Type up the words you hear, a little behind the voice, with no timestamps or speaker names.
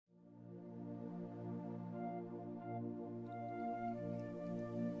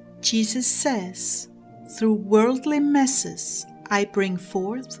Jesus says, "Through worldly messes, I bring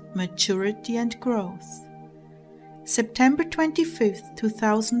forth maturity and growth." September 25th,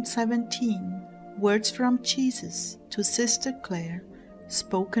 2017. Words from Jesus to Sister Clare,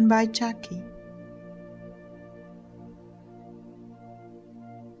 spoken by Jackie.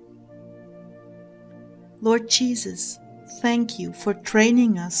 Lord Jesus, thank you for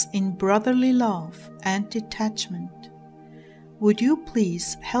training us in brotherly love and detachment. Would you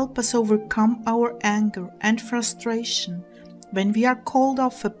please help us overcome our anger and frustration when we are called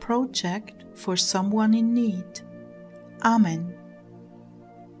off a project for someone in need? Amen.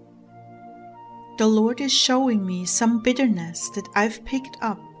 The Lord is showing me some bitterness that I've picked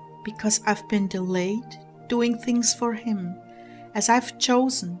up because I've been delayed doing things for Him, as I've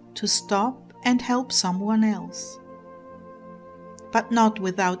chosen to stop and help someone else. But not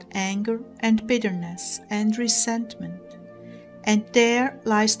without anger and bitterness and resentment. And there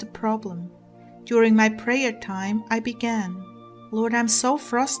lies the problem. During my prayer time, I began, "Lord, I'm so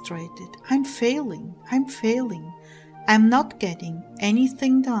frustrated. I'm failing. I'm not getting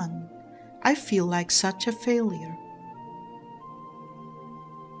anything done. I feel like such a failure."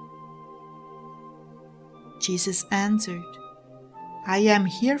 Jesus answered, "I am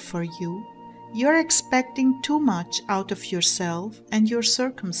here for you. You're expecting too much out of yourself and your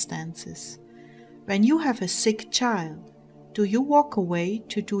circumstances. When you have a sick child, do you walk away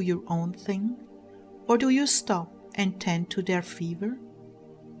to do your own thing, or do you stop and tend to their fever?"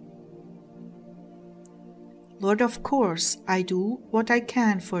 Lord, of course, I do what I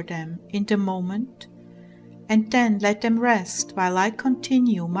can for them in the moment, and then let them rest while I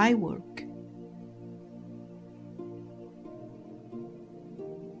continue my work.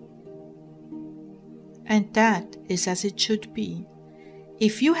 And that is as it should be.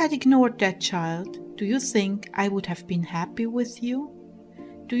 If you had ignored that child, do you think I would have been happy with you?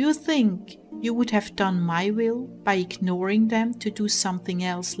 Do you think you would have done my will by ignoring them to do something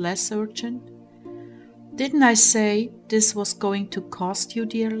else less urgent? Didn't I say this was going to cost you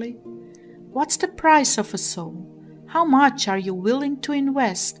dearly? What's the price of a soul? How much are you willing to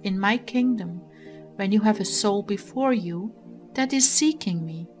invest in my kingdom when you have a soul before you that is seeking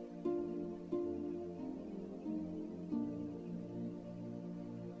me?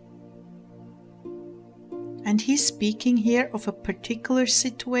 And he's speaking here of a particular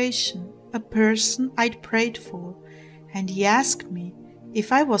situation, a person I'd prayed for, and he asked me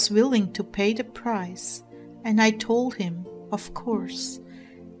if I was willing to pay the price, and I told him, of course.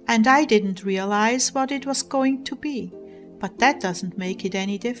 And I didn't realize what it was going to be, but that doesn't make it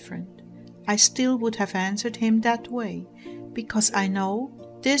any different. I still would have answered him that way, because I know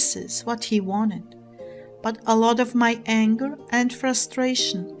this is what he wanted. But a lot of my anger and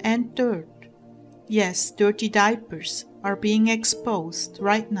frustration and dirt, yes, dirty diapers, are being exposed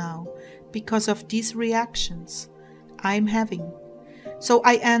right now because of these reactions I'm having. So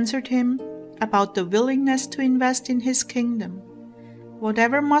I answered him about the willingness to invest in his kingdom,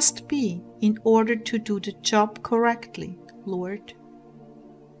 whatever must be in order to do the job correctly, Lord.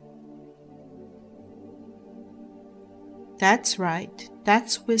 That's right,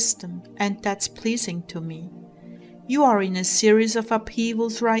 that's wisdom, and that's pleasing to me. You are in a series of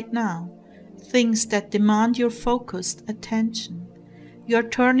upheavals right now, things that demand your focused attention. You are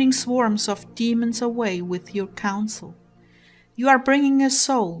turning swarms of demons away with your counsel. You are bringing a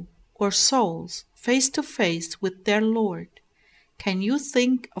soul or souls face to face with their Lord. Can you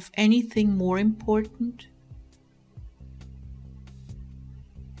think of anything more important?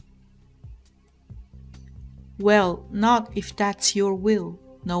 Well, not if that's your will.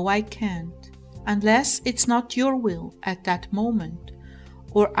 No, I can't. Unless it's not your will at that moment.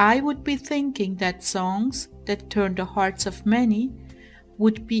 Or I would be thinking that songs that turn the hearts of many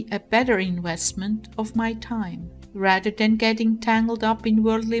would be a better investment of my time, rather than getting tangled up in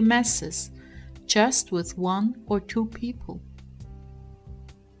worldly messes, just with one or two people.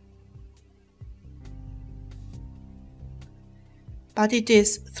 But it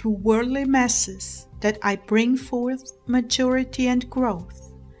is through worldly messes that I bring forth maturity and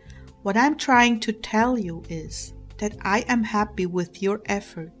growth. What I'm trying to tell you is that I am happy with your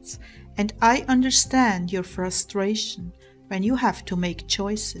efforts, and I understand your frustration when you have to make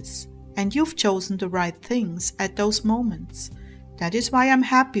choices, and you've chosen the right things at those moments. That is why I'm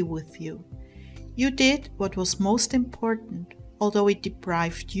happy with you. You did what was most important, although it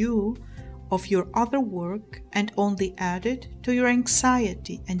deprived you of your other work and only added to your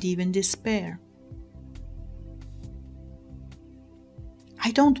anxiety and even despair.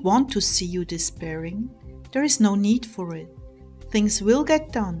 I don't want to see you despairing. There is no need for it. Things will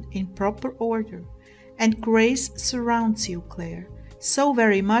get done in proper order, and grace surrounds you, Clare, so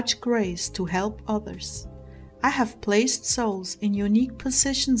very much grace to help others. I have placed souls in unique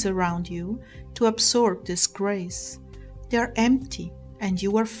positions around you to absorb this grace. They are empty and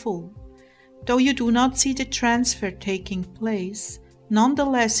you are full. Though you do not see the transfer taking place,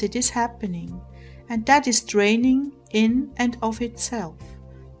 nonetheless it is happening, and that is draining in and of itself.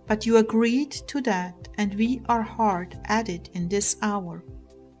 But you agreed to that, and we are hard at it in this hour.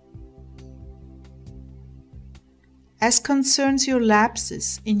 As concerns your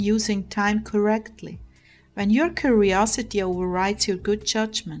lapses in using time correctly, when your curiosity overrides your good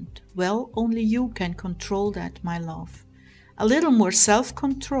judgment, well, only you can control that, my love. A little more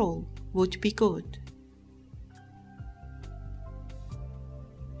self-control would be good.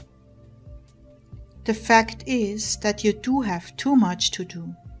 The fact is that you do have too much to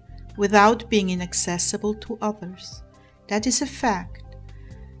do, without being inaccessible to others. That is a fact.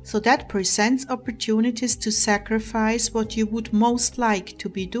 So that presents opportunities to sacrifice what you would most like to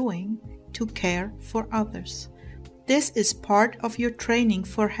be doing to care for others. This is part of your training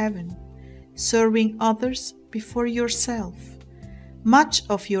for heaven, serving others before yourself. Much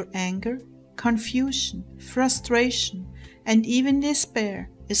of your anger, confusion, frustration, and even despair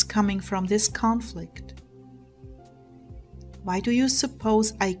is coming from this conflict. Why do you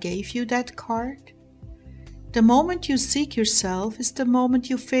suppose I gave you that card? The moment you seek yourself is the moment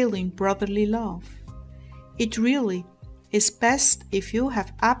you fail in brotherly love. It really is best if you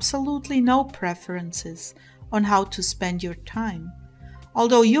have absolutely no preferences on how to spend your time,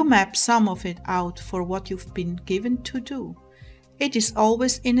 although you map some of it out for what you've been given to do. It is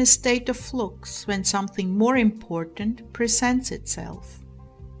always in a state of flux when something more important presents itself.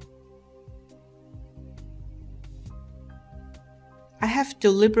 I have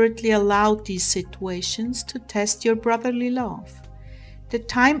deliberately allowed these situations to test your brotherly love. The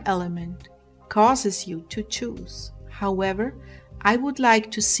time element causes you to choose. However, I would like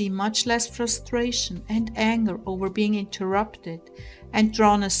to see much less frustration and anger over being interrupted and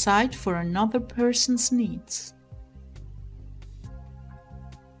drawn aside for another person's needs.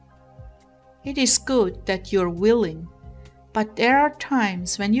 It is good that you're willing, but there are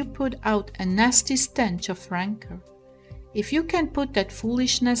times when you put out a nasty stench of rancor. If you can put that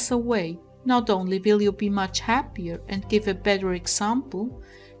foolishness away, not only will you be much happier and give a better example,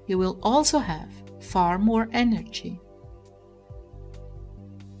 you will also have far more energy.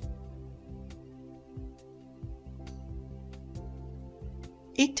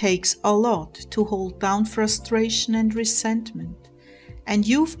 It takes a lot to hold down frustration and resentment, and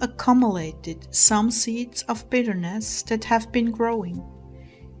you've accumulated some seeds of bitterness that have been growing.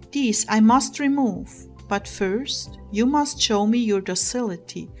 These I must remove. But first, you must show me your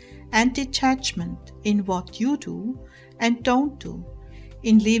docility and detachment in what you do and don't do,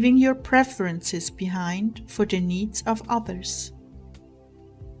 in leaving your preferences behind for the needs of others.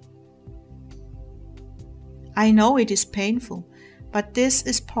 I know it is painful, but this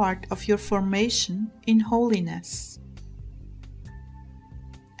is part of your formation in holiness.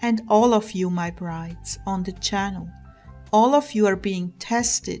 And all of you, my brides, on the channel, all of you are being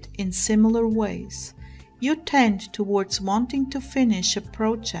tested in similar ways. You tend towards wanting to finish a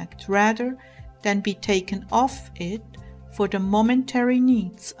project rather than be taken off it for the momentary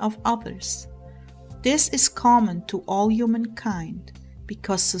needs of others. This is common to all humankind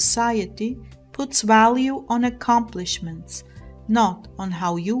because society puts value on accomplishments, not on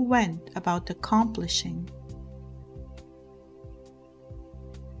how you went about accomplishing.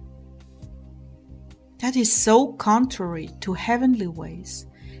 That is so contrary to heavenly ways.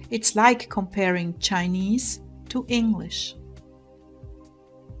 It's like comparing Chinese to English.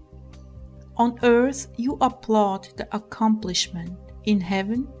 On earth, you applaud the accomplishment. In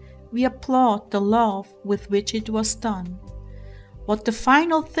heaven, we applaud the love with which it was done. What the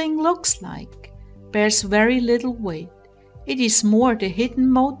final thing looks like bears very little weight. It is more the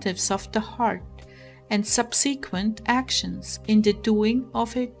hidden motives of the heart and subsequent actions in the doing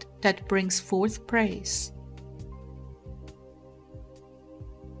of it that brings forth praise.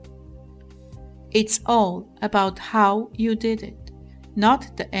 It's all about how you did it,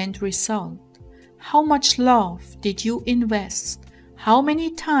 not the end result. How much love did you invest? How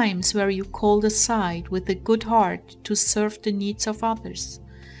many times were you called aside with a good heart to serve the needs of others?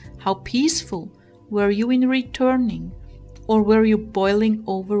 How peaceful were you in returning, or were you boiling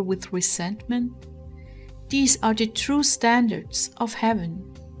over with resentment? These are the true standards of heaven.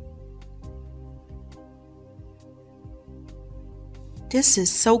 This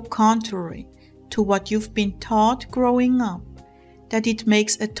is so contrary to what you've been taught growing up, that it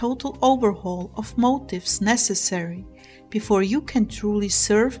makes a total overhaul of motives necessary before you can truly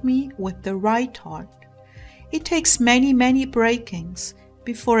serve me with the right heart. It takes many, many breakings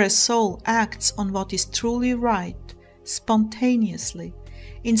before a soul acts on what is truly right, spontaneously,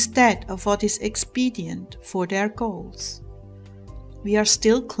 instead of what is expedient for their goals. We are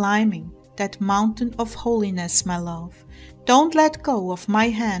still climbing that mountain of holiness, my love. Don't let go of my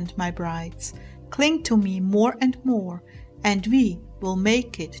hand, my brides. Cling to me more and more, and we will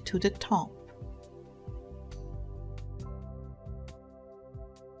make it to the top.